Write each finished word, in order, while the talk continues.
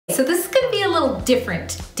So this is gonna be a little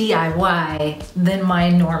different DIY than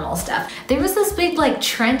my normal stuff. There was this big like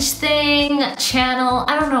trench thing, channel,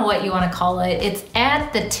 I don't know what you wanna call it. It's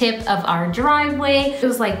at the tip of our driveway. It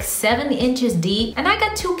was like 7 inches deep, and I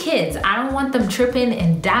got 2 kids. I don't want them tripping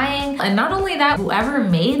and dying. And not only that, whoever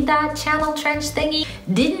made that channel trench thingy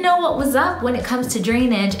didn't know what was up when it comes to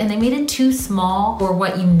drainage, and they made it too small for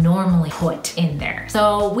what you normally put in there.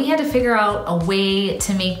 So we had to figure out a way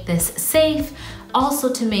to make this safe,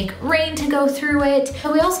 also to make rain to go through it.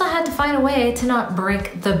 But we also had to find a way to not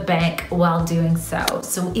break the bank while doing so.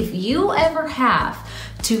 So if you ever have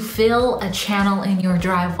to fill a channel in your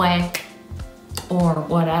driveway or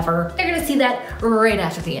whatever, you're gonna see that right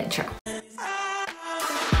after the intro.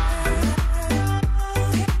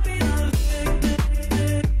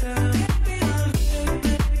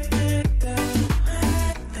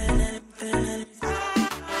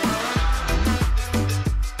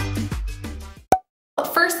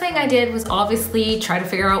 I did was obviously try to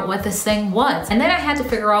figure out what this thing was. And then I had to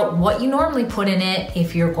figure out what you normally put in it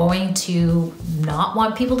if you're going to not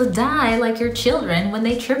want people to die like your children when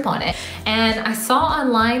they trip on it. And I saw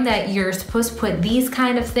online that you're supposed to put these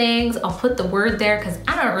kind of things. I'll put the word there because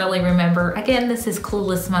I don't really remember. Again, this is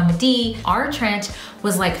Clueless Mama D. Our trench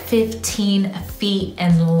was like 15 feet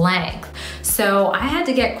in length. So I had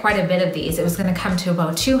to get quite a bit of these. It was gonna come to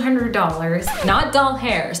about $200, not doll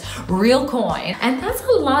hairs, real coin. And that's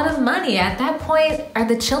a lot of money. At that point, are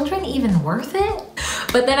the children even worth it?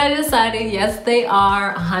 But then I decided, yes, they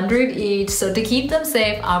are 100 each. So to keep them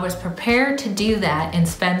safe, I was prepared to do that and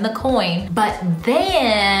spend the coin. But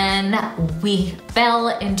then we fell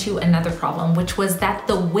into another problem, which was that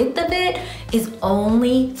the width of it is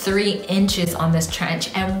only 3 inches on this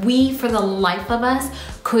trench. And we, for the life of us,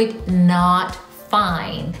 could not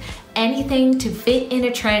find anything to fit in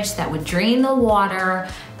a trench that would drain the water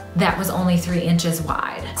that was only 3 inches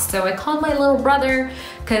wide. So I called my little brother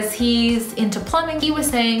because he's into plumbing. He was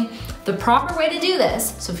saying the proper way to do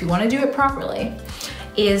this, so if you want to do it properly,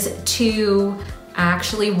 is to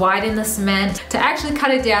actually widen the cement, to actually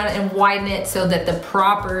cut it down and widen it so that the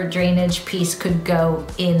proper drainage piece could go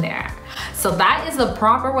in there. So that is the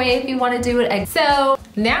proper way if you want to do it. So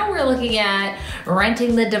now we're looking at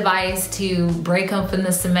renting the device to break open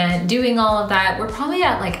the cement, doing all of that. We're probably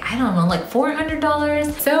at like, I don't know, like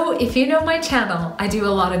 $400. So if you know my channel, I do a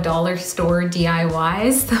lot of dollar store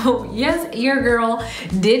DIYs. So yes, your girl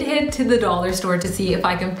did head to the dollar store to see if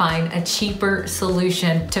I can find a cheaper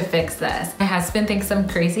solution to fix this. My husband thinks I'm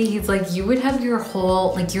crazy. He's like, you would have your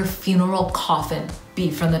whole, like your funeral coffin be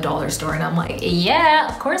from the dollar store. And I'm like, yeah,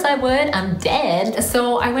 of course I would, I'm dead.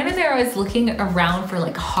 So I went in there, I was looking around for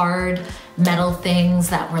like hard metal things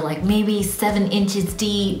that were like maybe 7 inches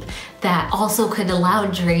deep that also could allow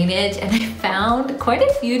drainage, and I found quite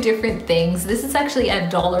a few different things. This is actually at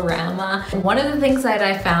Dollarama. One of the things that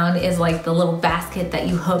I found is like the little basket that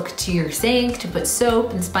you hook to your sink to put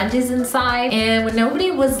soap and sponges inside. And when nobody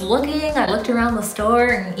was looking, I looked around the store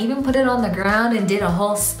and even put it on the ground and did a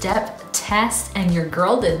whole step test, and your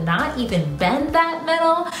girl did not even bend that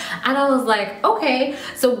metal. And I was like, okay,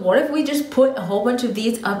 so what if we just put a whole bunch of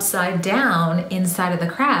these upside down inside of the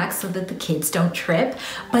cracks so that the kids don't trip,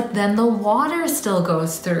 but then the water still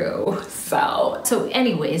goes through. So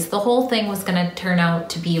anyways, the whole thing was gonna turn out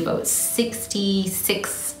to be about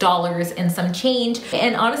 $66 and some change.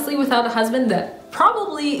 And honestly, without a husband, that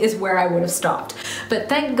probably is where I would have stopped. But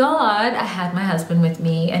thank God I had my husband with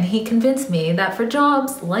me, and he convinced me that for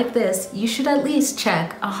jobs like this, you should at least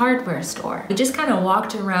check a hardware store. We just kind of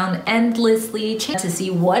walked around endlessly to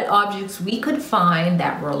see what objects we could find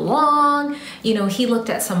that were long. You know, he looked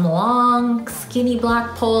at some long, skinny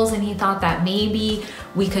black poles, and he thought that maybe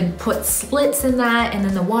we could put slits in that, and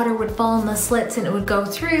then the water would fall in the slits and it would go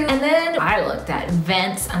through. And then I looked at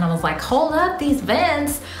vents, and I was like, hold up, these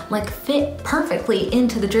vents like fit perfectly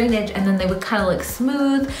into the drainage, and then they would kind of look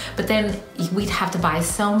smooth, but then we'd have to buy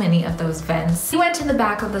so many of those vents. We went to the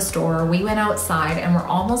back of the store, we went outside, and we're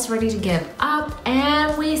almost ready to give up,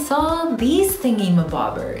 and we saw these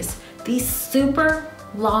thingy-mabobbers, these super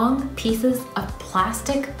long pieces of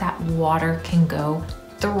plastic that water can go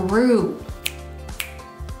through.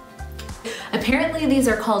 Apparently these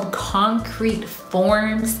are called concrete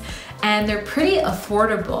forms, and they're pretty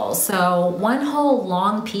affordable. So one whole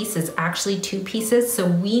long piece is actually 2 pieces. So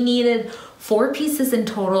we needed 4 pieces in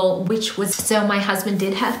total, which was, so my husband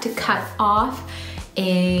did have to cut off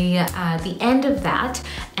the end of that.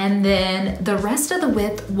 And then the rest of the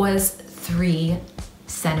width was 3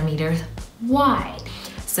 centimeters wide.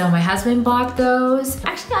 So my husband bought those.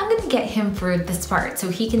 Actually, I'm gonna get him for this part so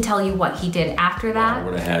he can tell you what he did after that.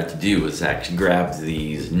 What I had to do was actually grab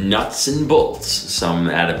these nuts and bolts, some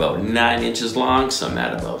at about 9 inches long, some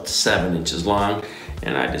at about 7 inches long,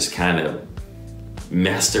 and I just kind of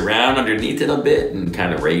messed around underneath it a bit and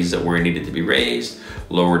kind of raised it where it needed to be raised,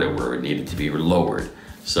 lowered it where it needed to be lowered.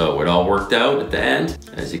 So it all worked out at the end,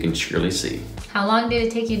 as you can surely see. How long did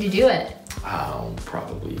it take you to do it? Oh,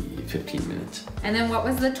 probably 15 minutes. And then what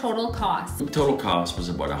was the total cost? The total cost was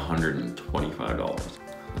about $125.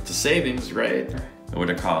 It's a savings, right? It would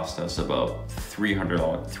have cost us about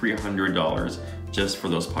 $300 just for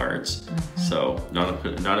those parts. So not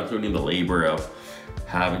including the labor of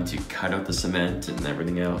having to cut out the cement and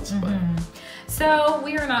everything else. But so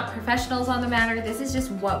we are not professionals on the matter. This is just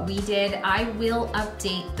what we did. I will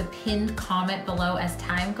update the pinned comment below as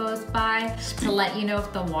time goes by to let you know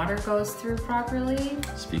if the water goes through properly.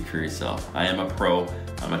 Speak for yourself. I am a pro.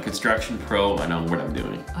 I'm a construction pro. I know what I'm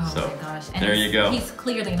doing. Oh so, my gosh. And there you go. He's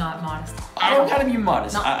clearly not modest. I don't gotta be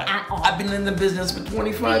modest. Not at all. I've been in the business for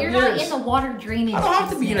 25 But you're years. not in the water drainage I don't have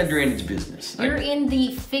to be in a business. drainage business. You're in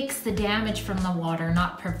the fix the damage from the water,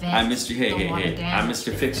 not prevent I'm Mr. Hey, the hey, water hey. I'm damage.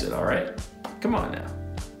 Mr. Fix It, all right? Come on now.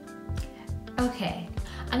 Okay,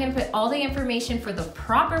 I'm gonna put all the information for the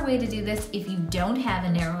proper way to do this if you don't have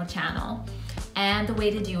a narrow channel, and the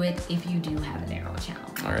way to do it if you do have a narrow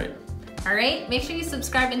channel. All right. All right, make sure you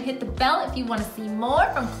subscribe and hit the bell if you want to see more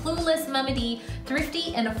from clueless Mama D,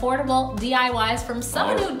 thrifty and affordable DIYs from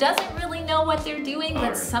someone who doesn't really know what they're doing,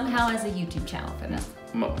 but somehow has a YouTube channel for them.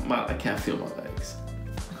 I can't feel my legs.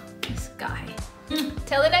 This guy.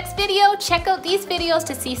 Till the next video, check out these videos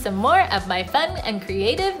to see some more of my fun and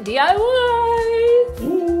creative DIYs.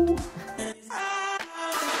 Ooh.